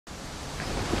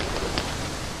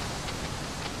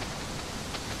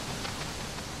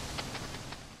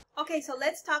Okay, so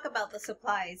let's talk about the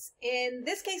supplies. In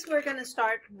this case, we're going to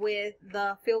start with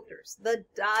the filters, the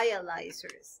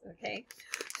dialyzers, okay?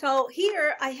 So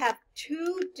here I have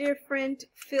two different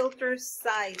filter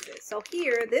sizes. So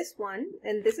here, this one,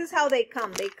 and this is how they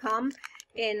come. They come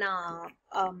in a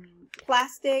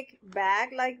plastic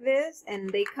bag like this,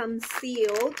 and they come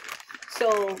sealed.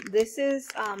 So this is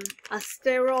a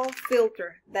sterile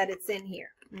filter that it's in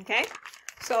here, okay?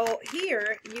 So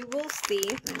here you will see,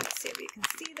 let me see if you can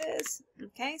see this.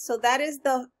 Okay, so that is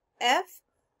the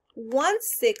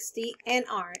F160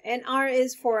 NR. NR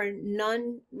is for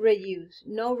non-reuse,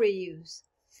 no reuse.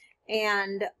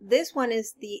 And this one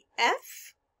is the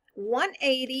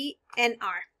F180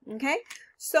 NR. Okay,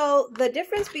 so the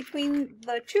difference between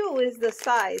the two is the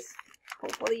size.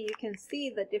 Hopefully you can see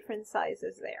the different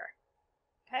sizes there.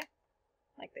 Okay,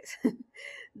 like this.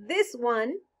 This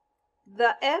one,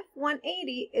 the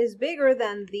F180 is bigger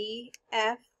than the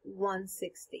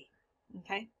F160,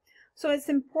 okay? So it's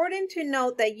important to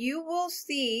note that you will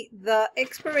see the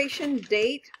expiration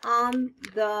date on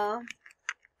the,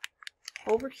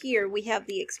 over here, we have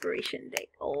the expiration date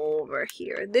over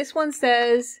here. This one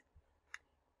says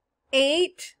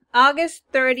August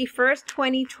 31st,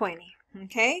 2020,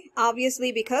 okay?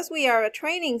 Obviously, because we are a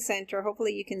training center,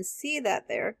 hopefully you can see that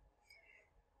there.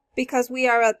 Because we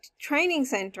are a training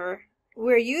center,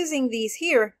 we're using these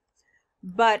here,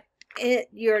 but at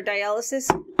your dialysis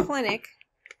clinic,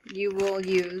 you will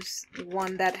use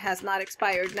one that has not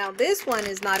expired. Now, this one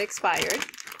is not expired.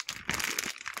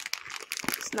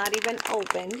 It's not even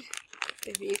opened.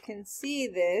 If you can see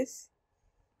this,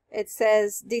 it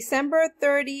says December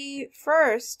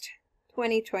 31st,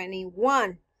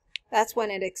 2021. That's when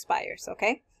it expires,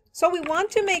 okay? So we want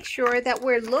to make sure that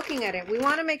we're looking at it. We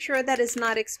want to make sure that it's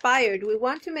not expired. We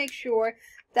want to make sure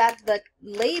that the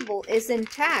label is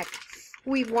intact.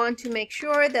 We want to make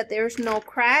sure that there's no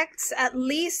cracks, at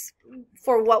least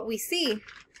for what we see,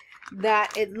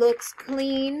 that it looks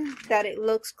clean, that it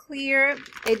looks clear.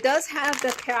 It does have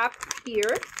the cap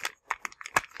here.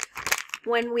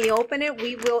 When we open it,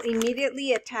 we will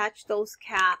immediately attach those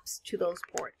caps to those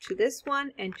ports, to this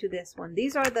one and to this one.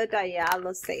 These are the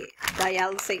dialysate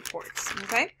ports,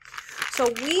 okay? So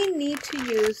we need to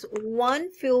use one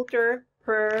filter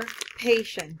per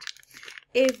patient.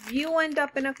 If you end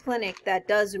up in a clinic that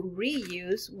does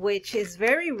reuse, which is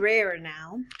very rare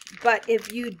now, but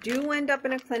if you do end up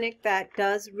in a clinic that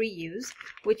does reuse,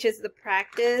 which is the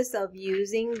practice of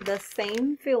using the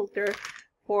same filter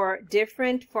for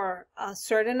a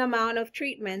certain amount of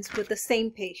treatments with the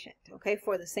same patient, okay,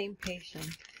 for the same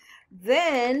patient,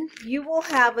 then you will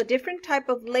have a different type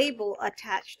of label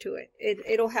attached to it.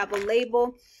 It'll have a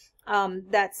label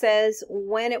that says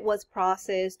when it was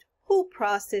processed, who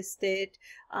processed it,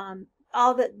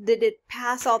 did it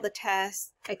pass all the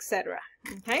tests, etc.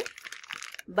 Okay,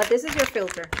 but this is your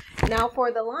filter. Now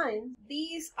for the lines,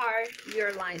 these are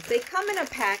your lines. They come in a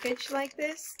package like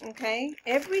this, okay?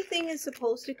 Everything is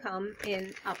supposed to come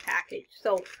in a package.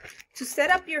 So to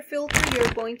set up your filter,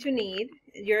 you're going to need,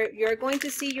 you're going to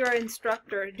see your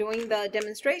instructor doing the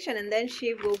demonstration, and then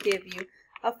she will give you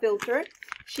a filter.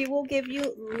 She will give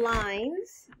you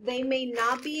lines. They may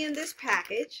not be in this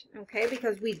package, okay,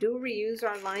 because we do reuse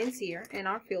our lines here in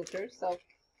our filters. So,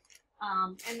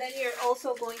 and then you're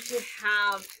also going to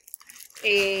have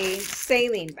a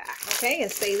saline bag, okay, a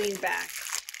saline bag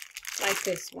like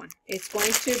this one. It's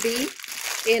going to be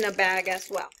in a bag as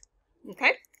well,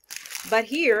 okay? But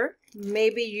here,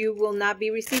 maybe you will not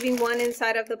be receiving one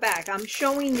inside of the bag. I'm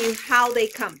showing you how they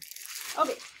come.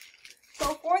 Okay.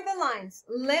 So for the lines,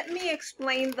 let me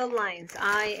explain the lines.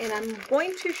 I'm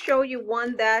going to show you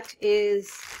one that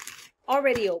is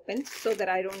already opened so that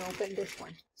I don't open this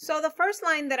one. So the first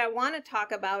line that I want to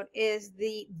talk about is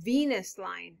the venous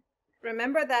line.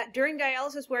 Remember that during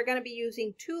dialysis, we're going to be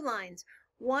using two lines.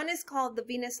 One is called the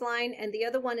venous line and the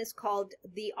other one is called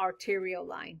the arterial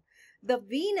line. The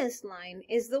venous line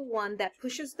is the one that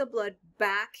pushes the blood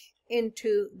back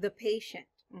into the patient,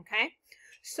 okay?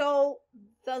 So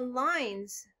the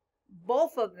lines,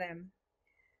 both of them,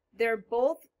 they're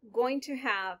both going to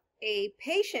have a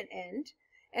patient end,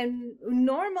 and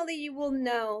normally you will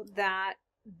know that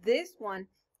this one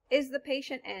is the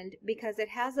patient end because it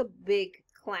has a big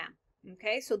clamp,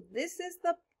 okay? So this is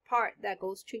the part that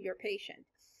goes to your patient.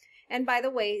 And by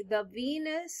the way, the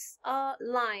venous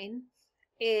line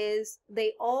is,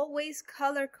 they always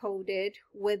color coded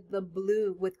with the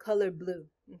blue, with color blue,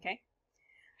 okay?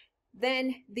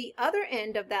 Then the other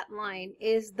end of that line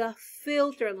is the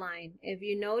filter line. If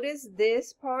you notice,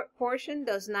 this portion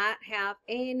does not have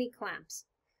any clamps.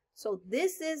 So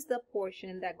this is the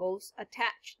portion that goes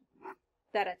attached,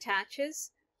 that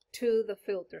attaches to the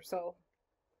filter. So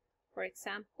for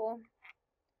example,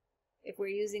 if we're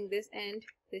using this end,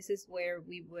 this is where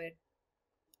we would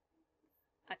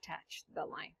attach the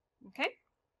line. Okay.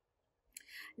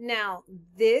 Now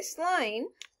this line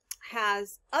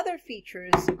has other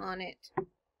features on it.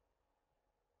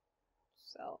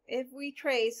 So if we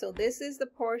trace, so this is the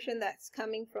portion that's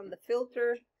coming from the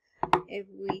filter. If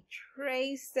we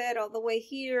trace it all the way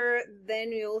here,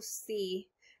 then you'll see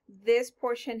this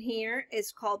portion here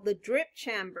is called the drip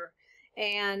chamber,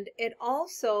 and it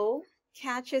also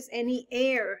catches any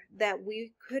air that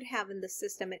we could have in the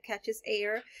system. It catches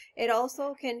air. It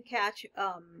also can catch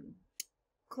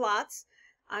clots.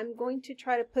 I'm going to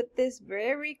try to put this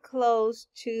very close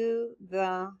to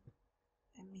the,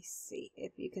 let me see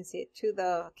if you can see it, to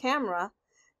the camera,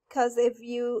 because if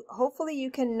you, hopefully you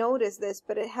can notice this,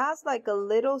 but it has like a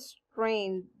little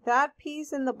strain. That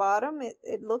piece in the bottom,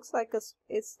 it looks like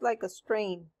it's like a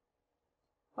strain.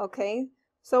 Okay,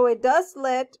 so it does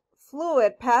let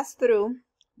fluid pass through,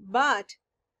 but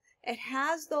it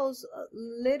has those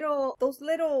little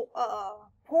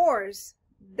pores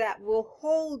that will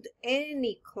hold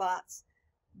any clots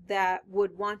that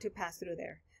would want to pass through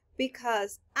there.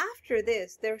 Because after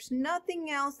this, there's nothing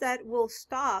else that will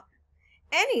stop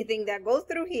anything that goes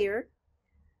through here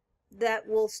that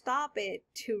will stop it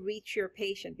to reach your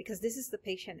patient, because this is the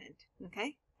patient end.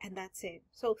 Okay, and that's it.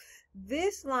 So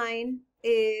this line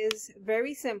is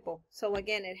very simple. So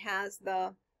again, it has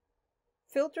the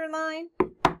filter line,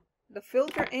 the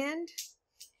filter end,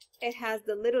 it has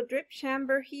the little drip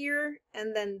chamber here,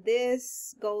 and then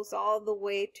this goes all the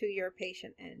way to your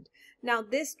patient end. Now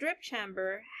this drip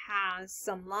chamber has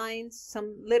some lines,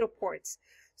 some little ports.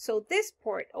 So this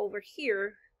port over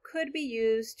here could be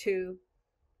used to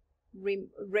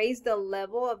raise the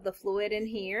level of the fluid in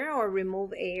here or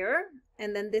remove air.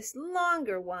 And then this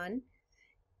longer one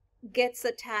gets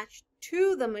attached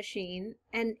to the machine,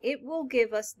 and it will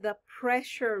give us the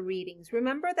pressure readings.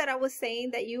 Remember that I was saying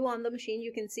that you on the machine,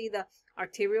 you can see the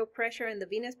arterial pressure and the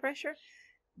venous pressure?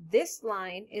 This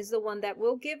line is the one that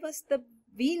will give us the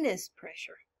venous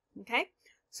pressure. Okay,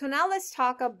 so now let's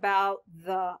talk about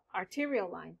the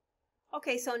arterial line.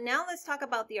 Okay, so now let's talk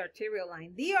about the arterial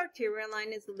line. The arterial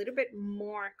line is a little bit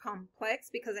more complex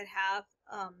because it have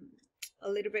a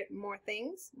little bit more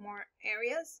things, more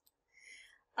areas.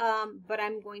 But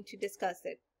I'm going to discuss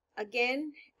it.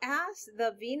 Again, as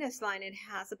the venous line, it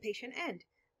has a patient end.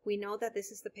 We know that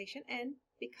this is the patient end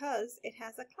because it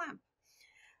has a clamp.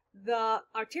 The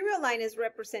arterial line is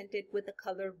represented with the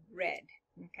color red,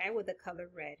 okay, with the color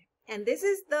red. And this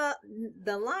is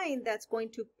the line that's going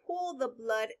to pull the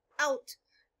blood out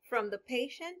from the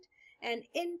patient and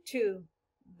into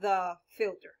the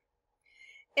filter.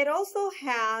 It also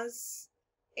has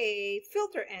a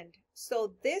filter end.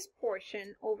 So this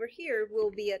portion over here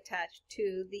will be attached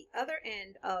to the other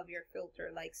end of your filter,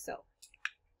 like so.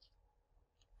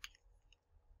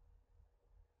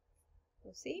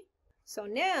 You'll see? So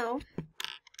now,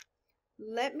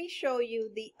 let me show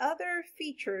you the other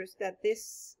features that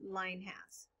this line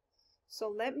has. So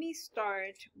let me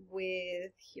start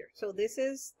with here. So this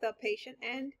is the patient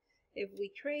end. If we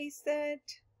trace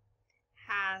it,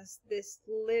 has this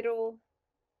little,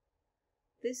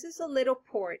 this is a little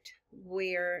port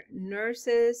where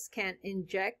nurses can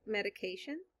inject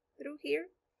medication through here.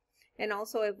 And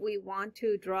also if we want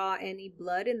to draw any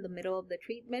blood in the middle of the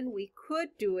treatment, we could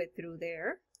do it through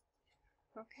there.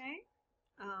 Okay.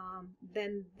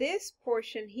 Then this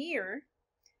portion here,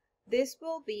 this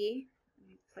will be, let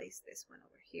me place this one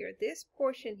over here. This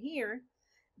portion here,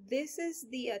 this is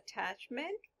the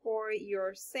attachment for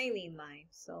your saline line.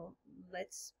 So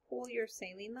let's pull your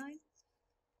saline line.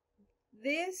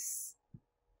 This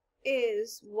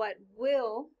is what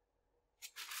you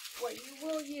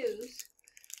will use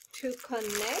to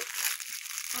connect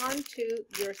onto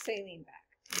your saline bag.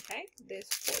 Okay, this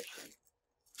portion.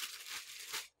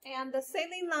 And the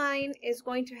saline line is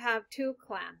going to have two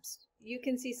clamps. You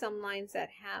can see some lines that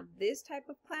have this type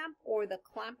of clamp or the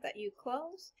clamp that you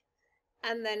close.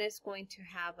 And then it's going to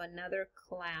have another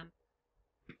clamp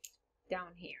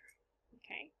down here.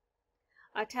 Okay.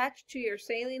 Attached to your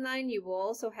saline line, you will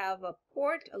also have a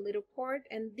port, a little port.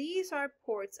 And these are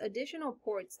ports, additional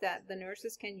ports that the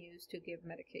nurses can use to give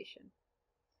medication.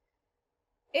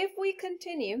 If we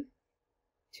continue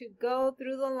to go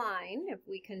through the line,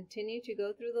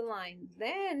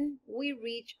 then we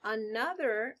reach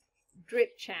another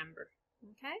drip chamber.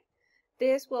 Okay,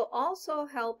 this will also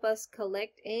help us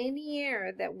collect any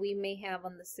air that we may have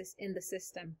in the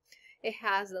system. It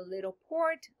has a little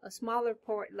port, a smaller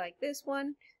port like this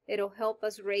one, It'll help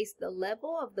us raise the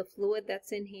level of the fluid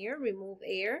that's in here, remove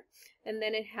air. And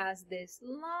then it has this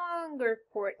longer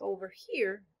port over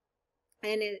here,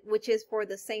 and which is for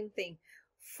the same thing,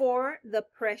 for the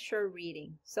pressure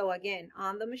reading. So again,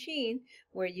 on the machine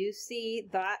where you see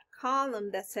that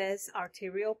column that says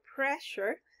arterial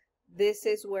pressure, this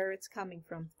is where it's coming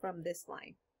from this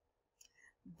line.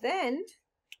 Then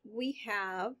we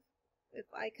have, if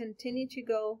I continue to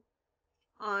go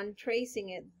on tracing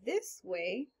it this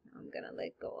way, I'm gonna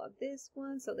let go of this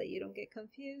one so that you don't get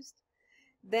confused.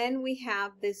 Then we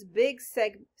have this big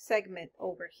segment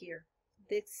over here.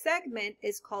 This segment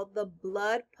is called the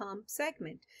blood pump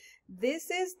segment.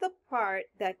 This is the part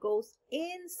that goes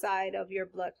inside of your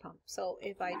blood pump. So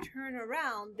if I turn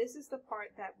around, this is the part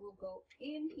that will go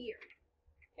in here.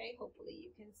 Okay, hopefully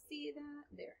you can see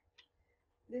that there.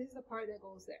 This is the part that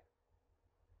goes there.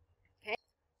 Okay,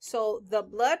 so the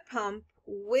blood pump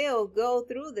will go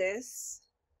through this,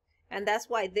 and that's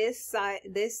why this side,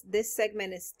 this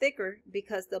segment is thicker,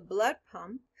 because the blood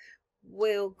pump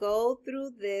will go through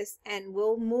this and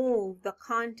will move the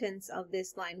contents of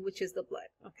this line, which is the blood.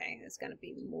 Okay, it's going to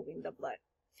be moving the blood.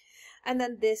 And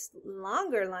then this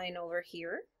longer line over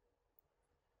here,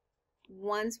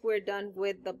 once we're done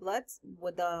with the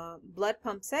blood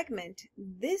pump segment,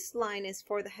 this line is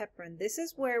for the heparin. This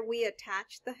is where we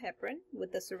attach the heparin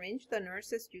with the syringe. The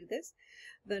nurses do this.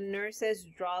 The nurses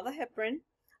draw the heparin,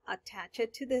 attach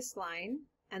it to this line,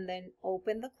 and then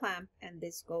open the clamp, and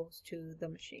this goes to the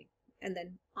machine. And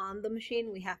then on the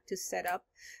machine, we have to set up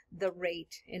the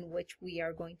rate in which we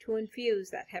are going to infuse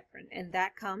that heparin, and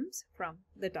that comes from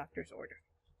the doctor's order.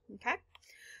 Okay,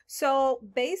 so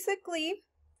basically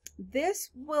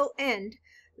this will end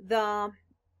the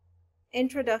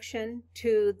introduction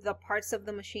to the parts of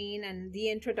the machine and the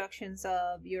introductions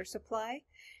of your supply.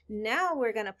 Now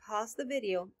we're going to pause the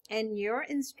video, and your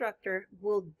instructor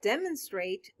will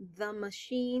demonstrate the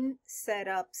machine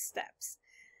setup steps.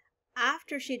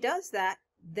 After she does that,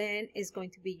 then is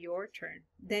going to be your turn.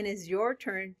 Then is your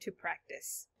turn to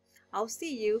practice. I'll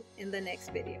see you in the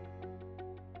next video.